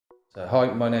Hi,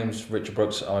 my name's Richard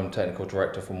Brooks. I'm Technical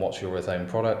Director from Urethane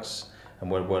Products,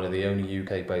 and we're one of the only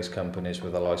UK-based companies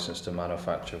with a license to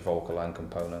manufacture Vulkollan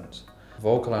components.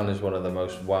 Vulkollan is one of the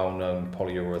most well-known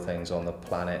polyurethanes on the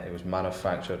planet. It was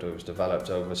manufactured, it was developed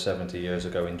over 70 years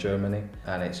ago in Germany,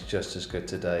 and it's just as good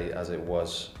today as it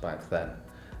was back then.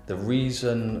 The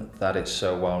reason that it's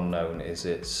so well known is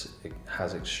it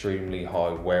has extremely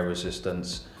high wear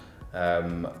resistance,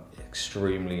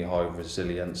 extremely high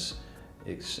resilience,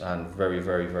 and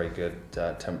very good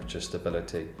temperature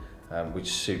stability,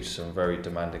 which suits some very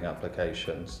demanding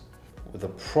applications. The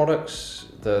products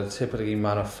that are typically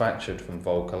manufactured from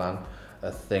Vulkollan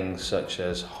are things such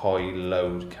as high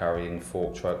load carrying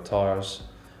fork truck tyres,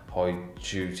 high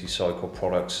duty cycle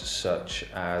products such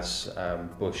as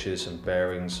bushes and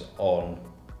bearings on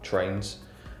trains.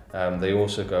 They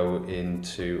also go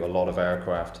into a lot of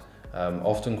aircraft,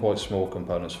 often quite small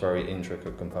components, very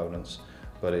intricate components,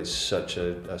 but it's such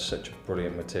a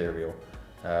brilliant material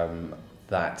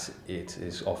that it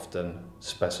is often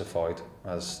specified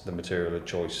as the material of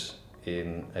choice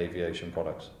in aviation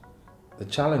products. The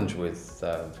challenge with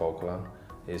Vulkollan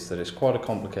is that it's quite a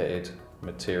complicated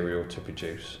material to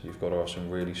produce. You've got to have some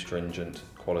really stringent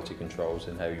quality controls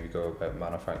in how you go about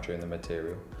manufacturing the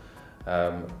material.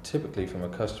 Typically, from a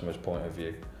customer's point of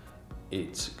view,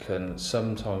 it can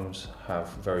sometimes have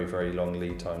very long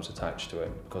lead times attached to it,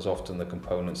 because often the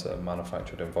components that are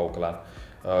manufactured in Vulkollan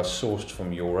are sourced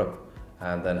from Europe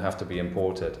and then have to be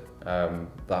imported. That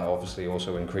obviously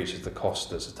also increases the cost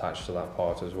that's attached to that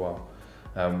part as well.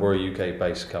 We're a UK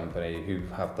based company who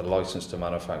have the license to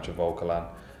manufacture Vulkollan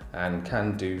and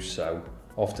can do so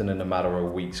often in a matter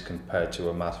of weeks compared to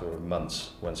a matter of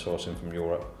months when sourcing from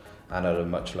Europe, and at a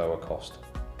much lower cost.